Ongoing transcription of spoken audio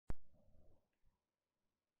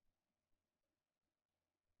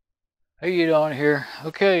How you doing here?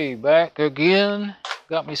 Okay, back again.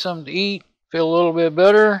 Got me something to eat. Feel a little bit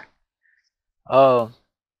better. So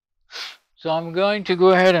I'm going to go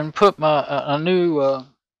ahead and put my a new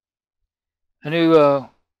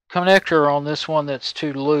connector on this one that's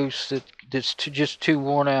too loose. That's just too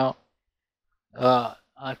worn out. I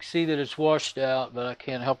see that it's washed out, but I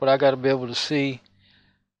can't help it. I got to be able to see.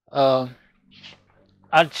 I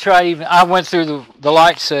went through the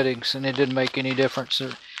light settings and it didn't make any difference.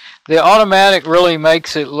 The automatic really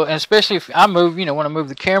makes it look, especially if I move, when I move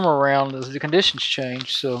the camera around, the conditions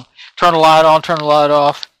change. So turn the light on, turn the light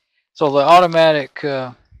off. So the automatic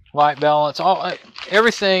light balance,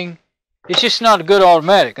 everything, it's just not a good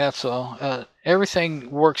automatic, that's all.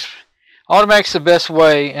 Everything works. Automatic's the best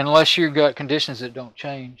way unless you've got conditions that don't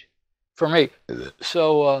change for me.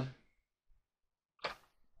 So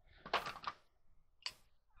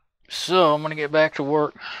I'm going to get back to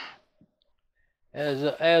work as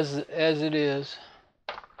it is.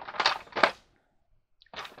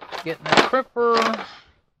 Getting the crimper,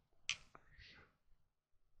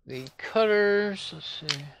 the cutters, let's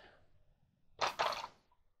see.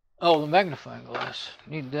 Oh, the magnifying glass,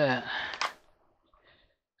 need that.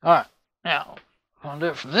 Alright, now, I'm going to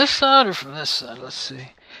do it from this side or from this side, let's see.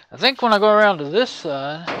 I think when I go around to this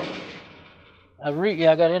side, I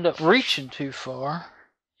got to end up reaching too far.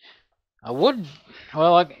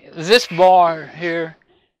 Like this bar here,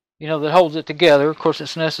 that holds it together. Of course,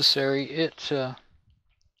 it's necessary. I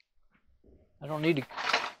don't need to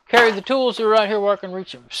carry the tools that are right here where I can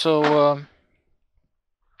reach them. So,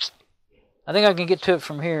 I think I can get to it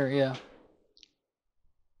from here, yeah.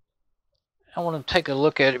 I want to take a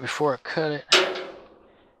look at it before I cut it.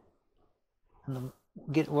 And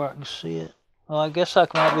get where I can see it. Well, I guess I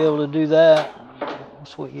might be able to do that.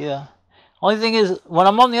 That's what, yeah. Only thing is, when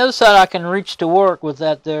I'm on the other side, I can reach to work with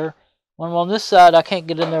that there. When I'm on this side, I can't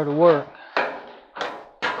get in there to work.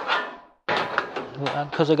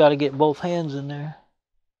 Because I got to get both hands in there.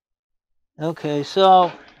 Okay,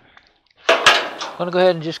 so I'm going to go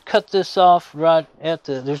ahead and just cut this off right at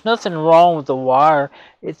there's nothing wrong with the wire.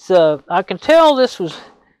 It's, I can tell this was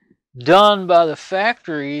done by the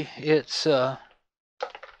factory. It's,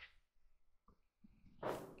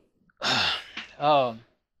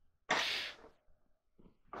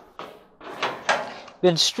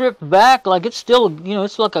 been stripped back, like it's still,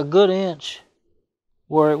 it's like a good inch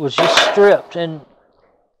where it was just stripped. And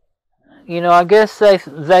I guess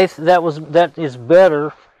that is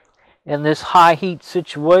better in this high heat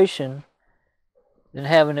situation than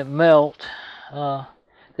having it melt.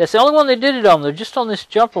 That's the only one they did it on. They're just on this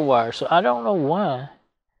jumper wire, so I don't know why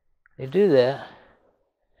they do that.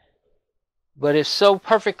 But it's so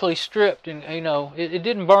perfectly stripped, and it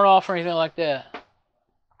didn't burn off or anything like that.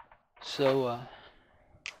 So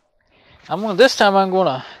this time I'm going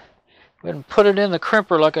to go ahead and put it in the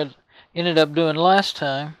crimper like I ended up doing last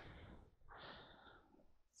time.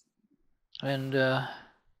 And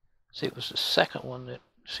see, it was the second one that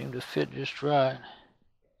seemed to fit just right.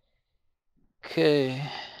 Okay.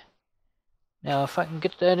 Now if I can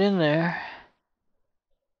get that in there,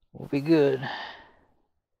 we'll be good.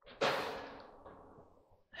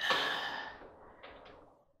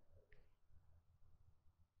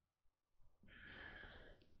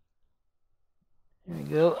 There we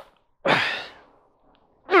go.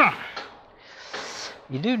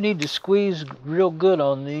 You do need to squeeze real good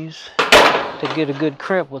on these to get a good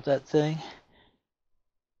crimp with that thing.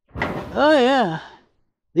 Oh yeah,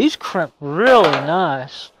 these crimp really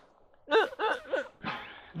nice.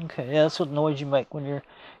 Okay, yeah, that's what noise you make when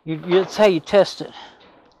that's how you test it.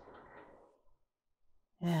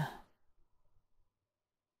 Yeah.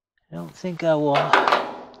 I don't think I will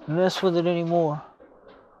mess with it anymore.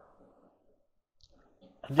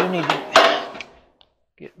 I do need to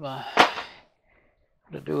get my,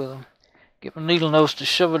 what to do with them? Get my needle nose to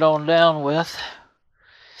shove it on down with.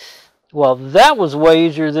 Well, that was way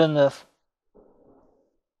easier than the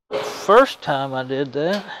first time I did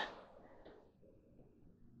that.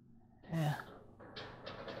 Yeah.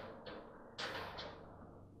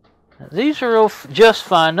 Now, these are just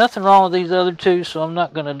fine. Nothing wrong with these other two, so I'm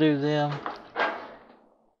not going to do them.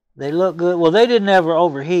 They look good. Well, they didn't ever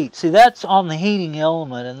overheat. See, that's on the heating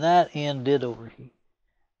element, and that end did overheat.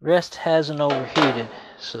 Rest hasn't overheated,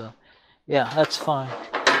 so yeah, that's fine.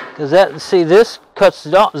 Because this cuts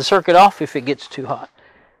the circuit off if it gets too hot.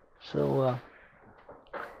 So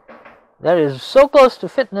that is so close to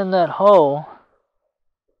fitting in that hole.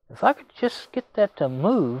 If I could just get that to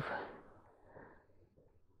move.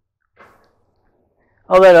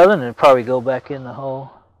 Oh, that other one would probably go back in the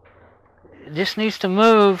hole. It just needs to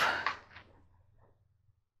move.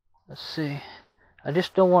 Let's see. I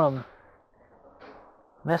just don't want them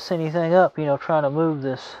mess anything up, you know, trying to move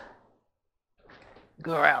this.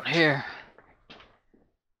 Go around here.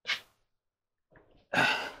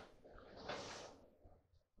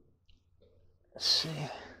 Let's see.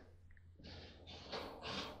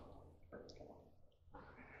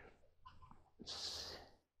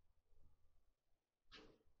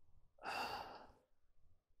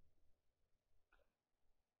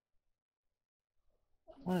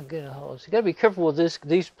 I want to get a hose. You got to be careful with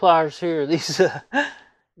these pliers here.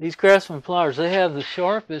 These Craftsman pliers, they have the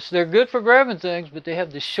sharpest. They're good for grabbing things, but they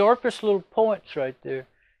have the sharpest little points right there.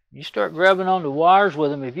 You start grabbing on the wires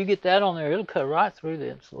with them. If you get that on there, it'll cut right through the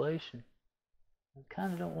insulation. I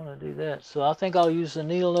kind of don't want to do that, so I think I'll use the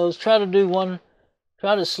needle nose. Try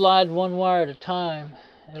to slide one wire at a time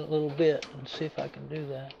a little bit and see if I can do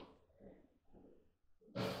that.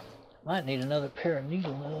 Might need another pair of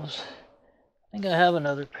needle nose. I think I have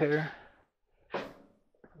another pair.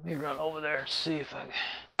 Let me run over there and see if I...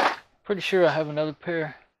 Pretty sure I have another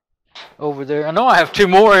pair over there. I know I have two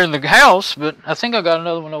more in the house, but I think I got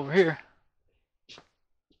another one over here.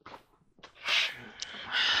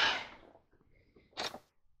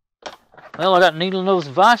 Well, I got needle nose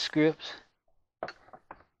vice grips.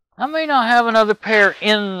 I may not have another pair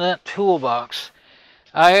in that toolbox.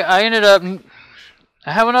 I ended up...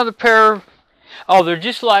 I have another pair... Oh, they're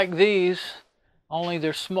just like these. Only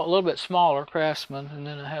they're a little bit smaller, Craftsman, and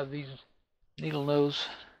then I have these needle nose.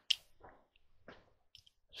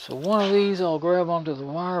 So one of these I'll grab onto the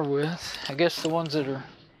wire with. I guess the ones that are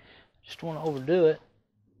just want to overdo it.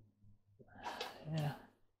 Yeah.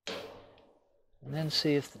 And then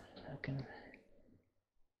see if I can.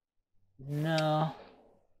 No.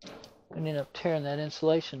 I'm gonna end up tearing that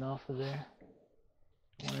insulation off of there.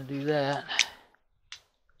 I want to do that.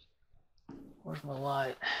 Where's my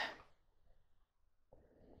light?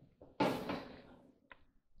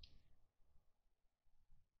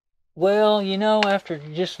 Well, you know, after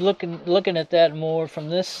just looking at that more from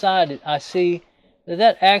this side, I see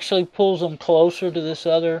that actually pulls them closer to this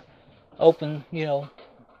other open, you know,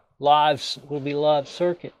 live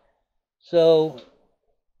circuit. So,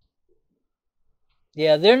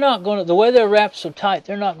 yeah, they're not going to, the way they're wrapped so tight,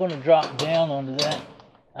 they're not going to drop down onto that.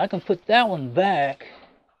 I can put that one back,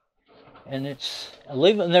 and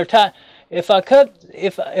leave it, and they're tight. If I cut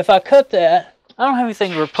that, I don't have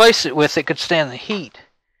anything to replace it with that could stand the heat.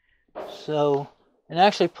 So, and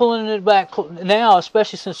actually pulling it back now,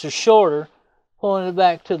 especially since they're shorter, pulling it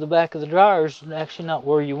back to the back of the dryer is actually not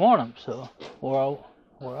where you want them. So, where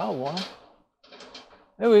I want them.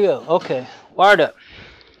 There we go. Okay, wired up.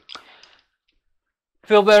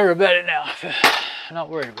 Feel better about it now. Not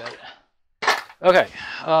worried about it. Okay,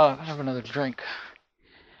 I have another drink.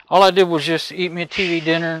 All I did was just eat me a TV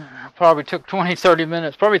dinner. Probably took 20-30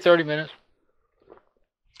 minutes, probably 30 minutes.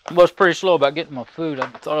 I was pretty slow about getting my food. I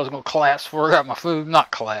thought I was going to collapse before I got my food.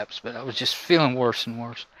 Not collapse, but I was just feeling worse and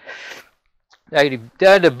worse.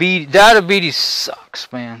 Diabetes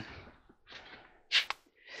sucks, man.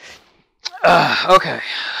 Okay.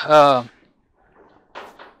 So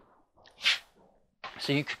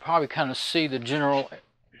you could probably kind of see the general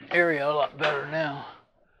area a lot better now.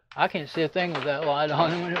 I can't see a thing with that light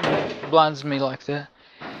on when it blinds me like that.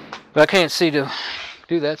 But I can't see to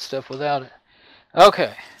do that stuff without it.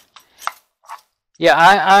 Okay. Yeah,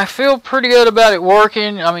 I feel pretty good about it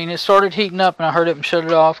working. I mean, it started heating up, and I heard it and shut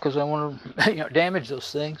it off because I want to, damage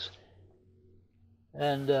those things.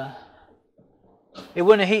 And it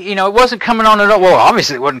wouldn't heat. It wasn't coming on at all. Well,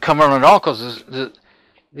 obviously it wasn't coming on at all because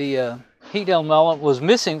the heat element was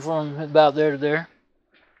missing from about there to there.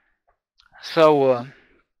 So,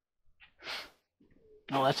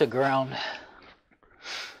 oh, that's a ground.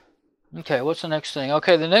 Okay, what's the next thing?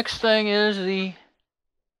 Okay, the next thing is the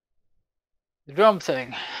drum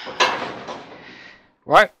thing.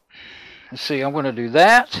 Right? Let's see, I'm going to do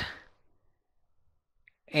that.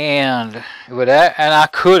 And I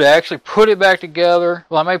could actually put it back together.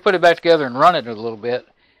 Well, I may put it back together and run it a little bit.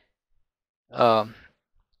 I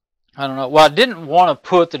don't know. Well, I didn't want to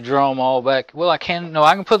put the drum all back. Well, I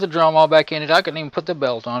can put the drum all back in it. I can even put the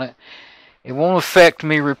belt on it. It won't affect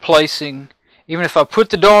me replacing. Even if I put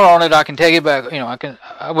the door on it, I can take it back.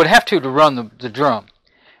 I would have to run the drum.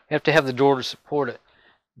 You have to have the door to support it.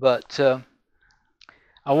 But I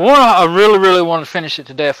really, really want to finish it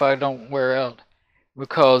today if I don't wear out.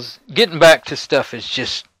 Because getting back to stuff is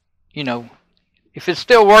just, if it's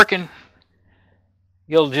still working,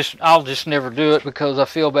 I'll just never do it because I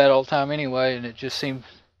feel bad all the time anyway, and it just seems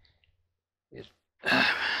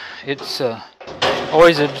it's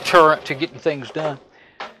always a deterrent to getting things done.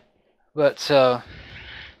 But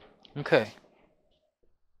okay,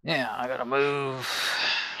 yeah, I gotta move.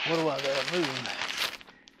 What do I gotta move?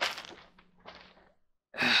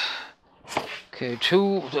 Okay,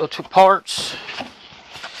 two parts.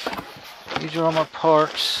 These are all my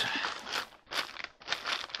parts.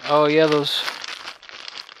 Oh yeah, those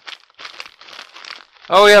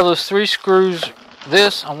 3 screws.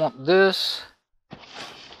 This, I want this.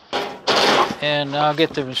 And I'll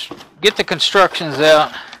get the constructions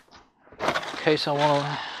out in case I want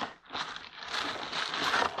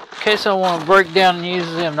to break down and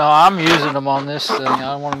use them. No, I'm using them on this thing.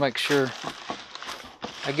 I want to make sure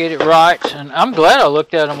I get it right. And I'm glad I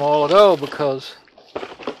looked at them a while ago because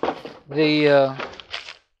the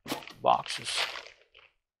boxes,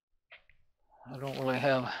 I don't really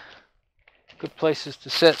have good places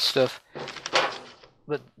to set stuff,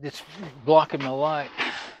 but it's blocking my light,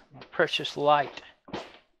 my precious light.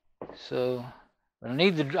 So I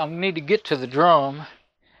need to get to the drum.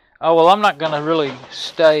 Oh well, I'm not gonna really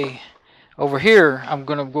stay over here. I'm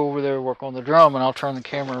gonna go over there and work on the drum, and I'll turn the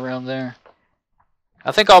camera around there.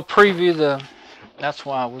 I think I'll preview the. That's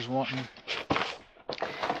why I was wanting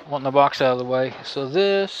the box out of the way. So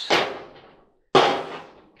this.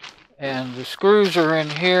 And the screws are in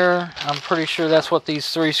here. I'm pretty sure that's what these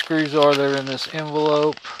 3 screws are. They're in this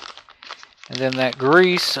envelope. And then that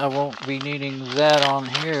grease, I won't be needing that on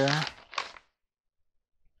here.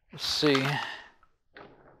 Let's see.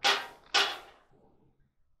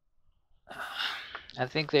 I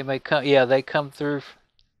think they may come, yeah, they come through.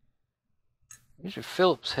 These are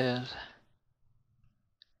Phillips heads.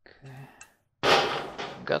 Okay.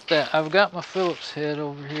 Got that. I've got my Phillips head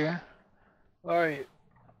over here. All right.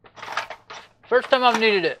 First time I've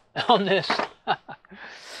needed it on this.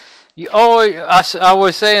 I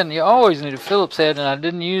was saying you always need a Phillips head, and I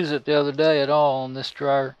didn't use it the other day at all on this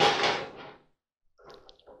dryer.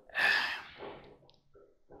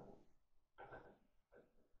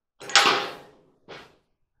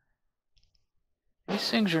 These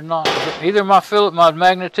things are not. Either my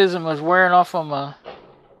magnetism was wearing off on my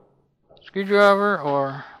screwdriver,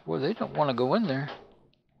 or well, they don't want to go in there.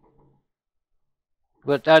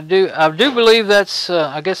 But I do believe that's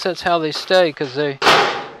I guess that's how they stay, because they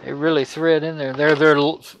really thread in there. They're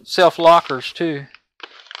self lockers too.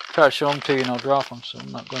 Try to show them to you and I'll drop them, so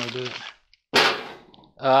I'm not going to do it.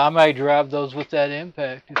 I may drive those with that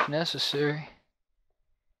impact if necessary.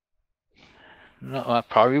 No, I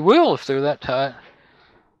probably will if they're that tight.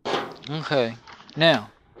 Okay, now,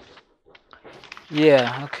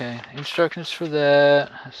 yeah, okay, instructions for that.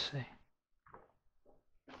 Let's see.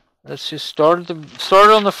 Let's just start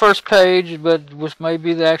on the first page, but was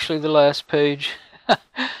maybe actually the last page.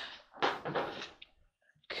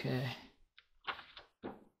 Okay.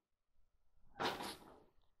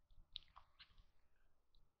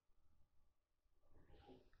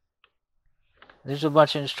 There's a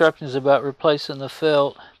bunch of instructions about replacing the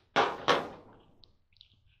felt.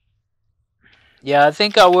 Yeah, I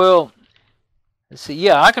think I will. Let's see,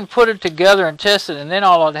 yeah, I can put it together and test it, and then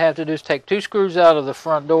all I'd have to do is take 2 screws out of the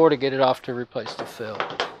front door to get it off to replace the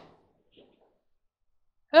felt.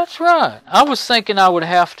 That's right. I was thinking I would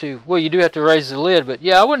have to, well, you do have to raise the lid, but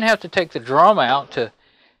yeah, I wouldn't have to take the drum out to,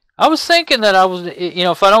 I was thinking that I was, you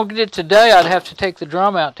know, if I don't get it today, I'd have to take the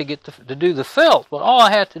drum out to get to do the felt. But all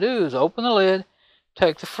I had to do is open the lid,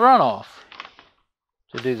 take the front off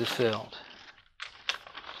to do the felt.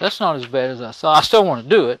 That's not as bad as I thought. I still want to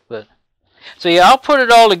do it, but... So yeah, I'll put it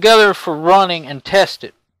all together for running and test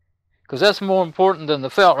it, because that's more important than the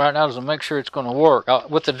felt right now, is to make sure it's going to work.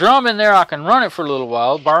 With the drum in there, I can run it for a little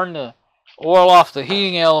while, burn the oil off the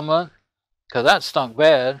heating element, because that stunk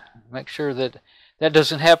bad. Make sure that that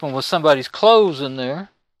doesn't happen with somebody's clothes in there,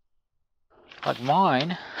 like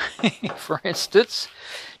mine, for instance.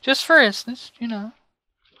 Just for instance, you know.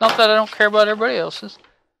 Not that I don't care about everybody else's,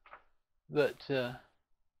 but are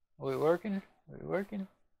we working? Are we working?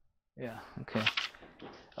 Yeah, okay.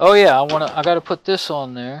 Oh yeah, I gotta put this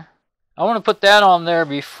on there. I want to put that on there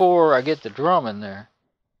before I get the drum in there.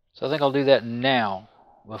 So I think I'll do that now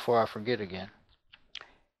before I forget again.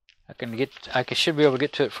 I should be able to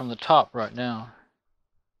get to it from the top right now.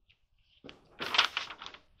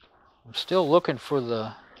 I'm still looking for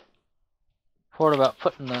the part about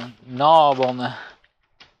putting the knob on the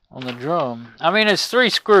drum. I mean, it's 3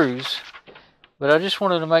 screws, but I just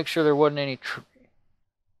wanted to make sure there wasn't any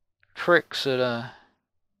tricks that I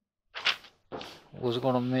was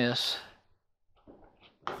going to miss.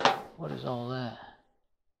 What is all that?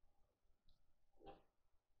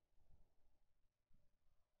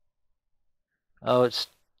 Oh, it's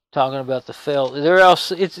talking about the felt.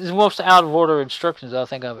 It's the most out of order instructions I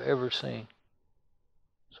think I've ever seen.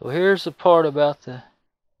 So here's the part about the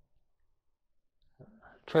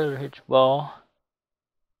trailer hitch ball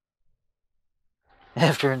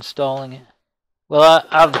after installing it. Well,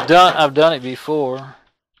 I've done it before.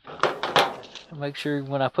 Make sure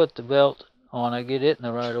when I put the belt on, I get it in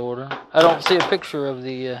the right order. I don't see a picture of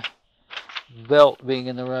the belt being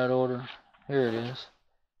in the right order. Here it is.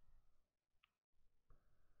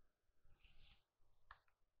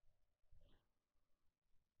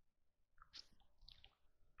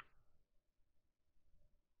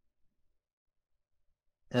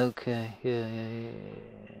 Okay, yeah.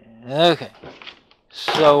 Okay,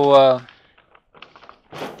 so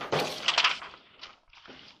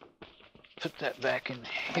put that back in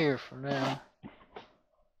here for now.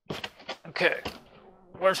 Okay,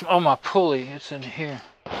 where's my pulley? It's in here.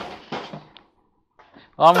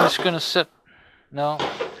 Well, I'm just gonna set. No,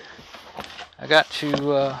 I got to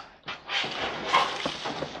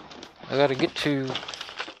get to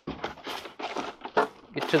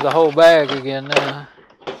the whole bag again now.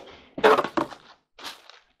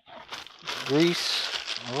 Grease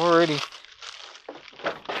already.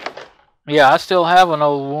 Yeah, I still have an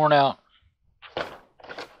old worn out.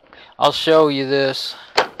 I'll show you this.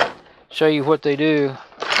 Show you what they do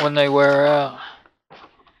when they wear out.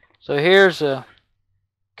 So here's a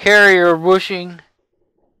carrier bushing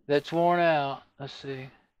that's worn out. Let's see.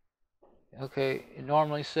 Okay, it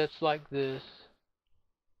normally sits like this.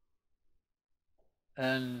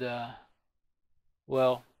 And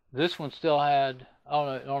well, this one still had, oh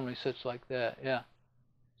no, it normally sits like that, yeah.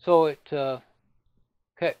 So it,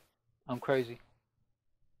 okay, I'm crazy.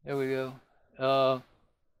 There we go.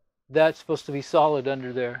 That's supposed to be solid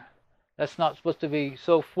under there. That's not supposed to be,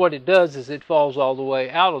 so what it does is it falls all the way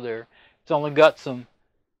out of there. It's only got some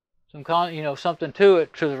something to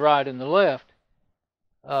it to the right and the left.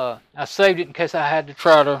 I saved it in case I had to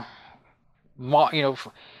try to,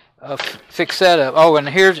 fix that up. Oh, and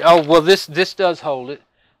here's, oh, well, this does hold it.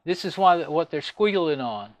 This is what they're squealing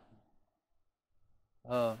on.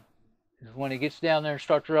 When it gets down there and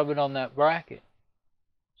starts rubbing on that bracket.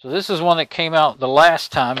 So this is one that came out the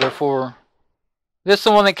last time before. This is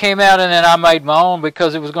the one that came out, and then I made my own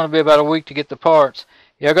because it was going to be about a week to get the parts.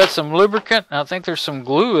 Yeah, I got some lubricant, and I think there's some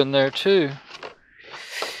glue in there too.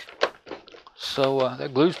 So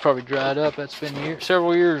that glue's probably dried up. That's been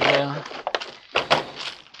several years now.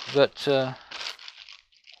 But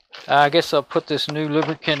I guess I'll put this new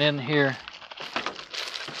lubricant in here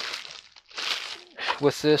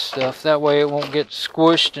with this stuff. That way it won't get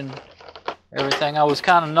squished and everything. I was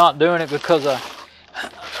kind of not doing it because I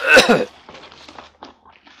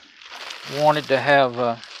wanted to have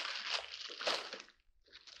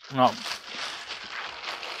no. Is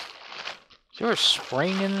there a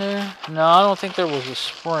spring in there? No, I don't think there was a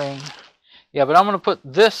spring. Yeah, but I'm going to put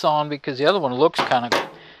this on because the other one looks kind of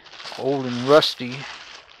old and rusty.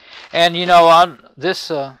 And you know,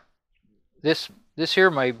 this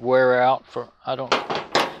here may wear out for, I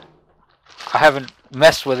haven't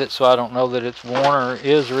messed with it, so I don't know that it's worn or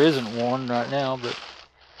isn't worn right now. But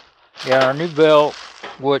yeah, our new belt,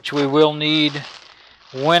 which we will need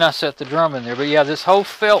when I set the drum in there. But yeah, this whole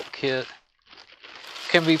felt kit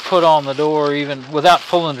can be put on the door even without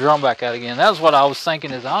pulling the drum back out again. That was what I was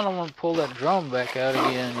thinking, is I don't want to pull that drum back out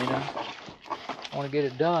again, you know. I want to get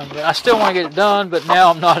it done. But I still want to get it done, but now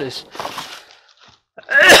I'm not as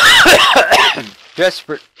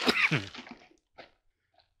desperate.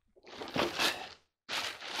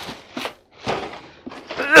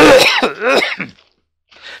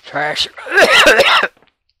 Trash.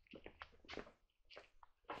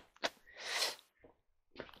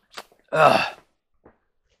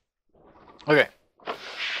 Okay.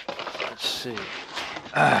 Let's see.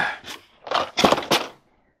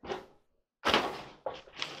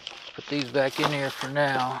 Put these back in here for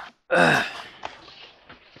now.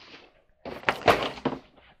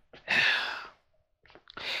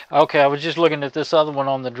 Okay, I was just looking at this other one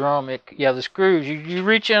on the drum. Yeah, the screws. You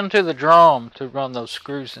reach into the drum to run those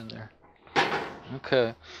screws in there.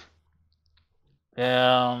 Okay.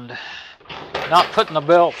 And not putting the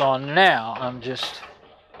belt on now. I'm just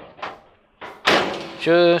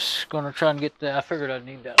gonna try and get that. I figured I'd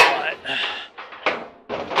need that light.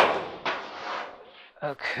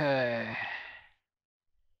 Okay. I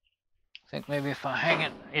think maybe if I hang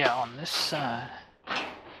it, yeah, on this side,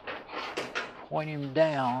 point him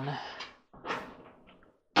down.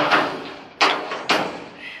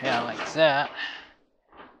 Yeah, like that.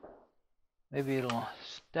 Maybe it'll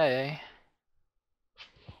stay.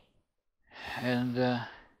 And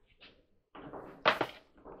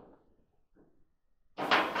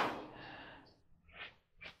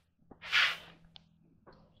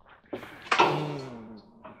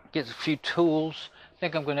get a few tools. I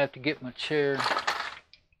think I'm going to have to get my chair.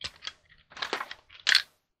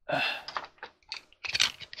 Let's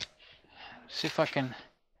See if I can.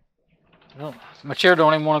 My chair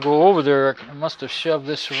don't even want to go over there. I must have shoved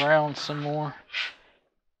this around some more.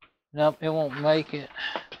 Nope, it won't make it.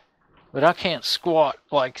 But I can't squat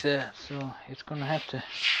like that, so it's going to have to...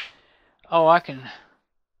 Oh, I can...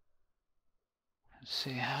 Let's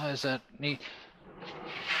see, how is that neat?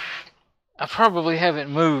 I probably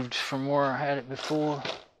haven't moved from where I had it before.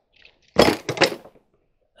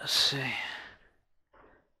 Let's see.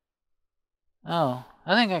 Oh,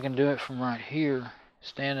 I think I can do it from right here,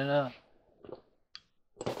 standing up.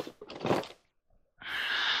 I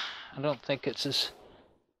don't think it's as...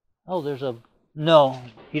 Oh, there's a... No,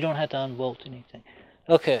 you don't have to unbolt anything.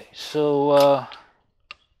 Okay, so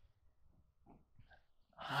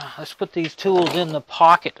let's put these tools in the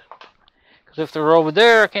pocket. Because if they're over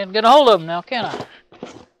there, I can't get a hold of them now, can I?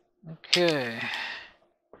 Okay.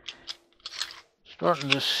 Starting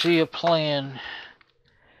to see a plan.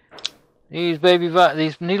 These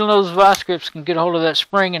needle nose vice grips can get a hold of that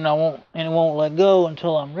spring, and it won't let go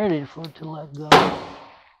until I'm ready for it to let go.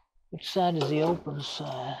 Which side is the open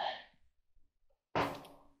side?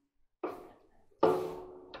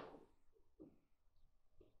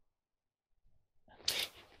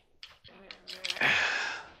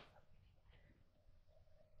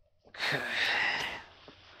 Okay.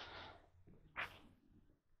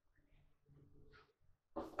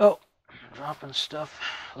 Oh, dropping stuff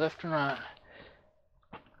left and right.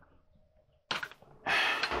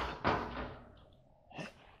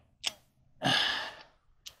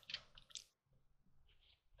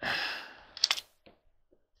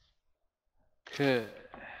 Okay.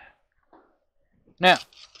 Now,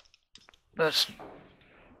 let's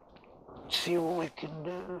see what we can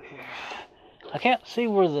do here. I can't see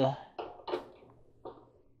where the...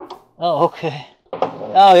 Oh, okay.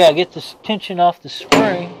 Oh, yeah, get the tension off the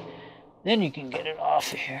spring. Then you can get it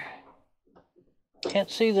off of here. Can't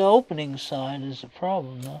see the opening side is the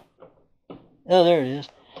problem, though. Oh, there it is.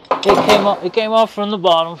 It came off from the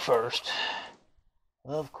bottom first.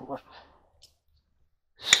 Of course.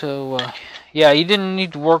 So, yeah, you didn't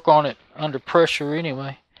need to work on it under pressure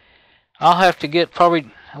anyway. I'll have to get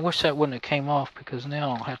probably... I wish that wouldn't have came off, because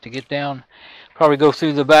now I'll have to get down, probably go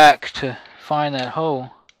through the back to find that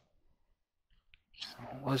hole.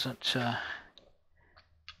 Wasn't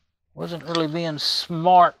really being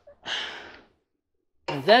smart.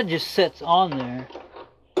 That just sits on there,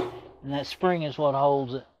 and that spring is what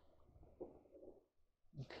holds it.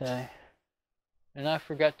 Okay. And I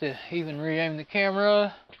forgot to even re-aim the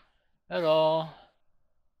camera at all.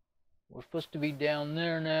 We're supposed to be down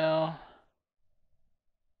there now.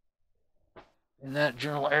 In that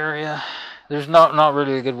general area. There's not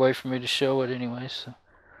really a good way for me to show it anyway, so.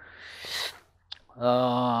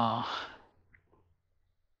 I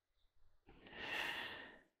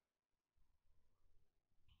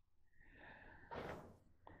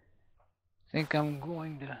think I'm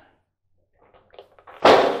going to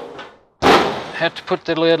have to put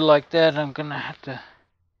the lid like that. I'm gonna have to...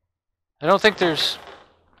 I don't think there's...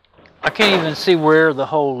 I can't even see where the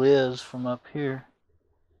hole is from up here.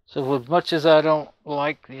 So as much as I don't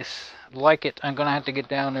like it, I'm gonna have to get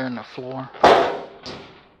down there in the floor.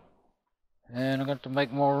 And I'm going to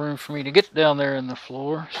make more room for me to get down there in the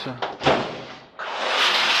floor, so...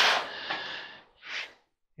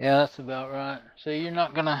 Yeah, that's about right. So you're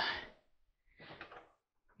not gonna...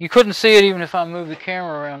 You couldn't see it even if I moved the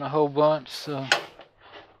camera around a whole bunch, so...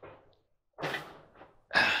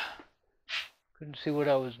 Couldn't see what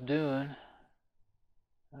I was doing.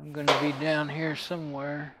 I'm going to be down here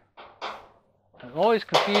somewhere. I'm always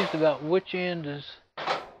confused about which end is...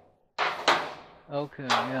 Okay,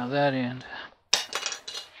 yeah, that end.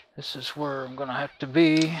 This is where I'm going to have to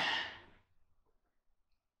be.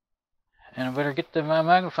 And I better get my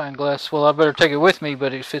magnifying glass. Well, I better take it with me,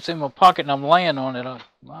 but if it's in my pocket and I'm laying on it, I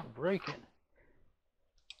might break it.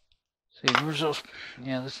 See, where's those?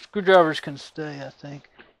 Yeah, the screwdrivers can stay, I think.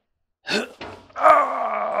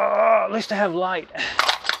 Oh, at least I have light.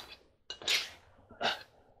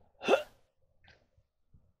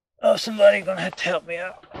 Oh, somebody's going to have to help me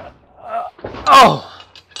out. Oh!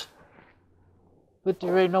 But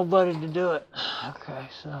there ain't nobody to do it. Okay,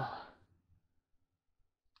 so...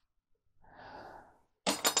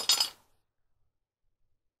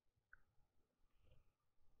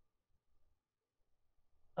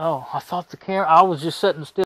 Oh, I thought the camera... I was just sitting still.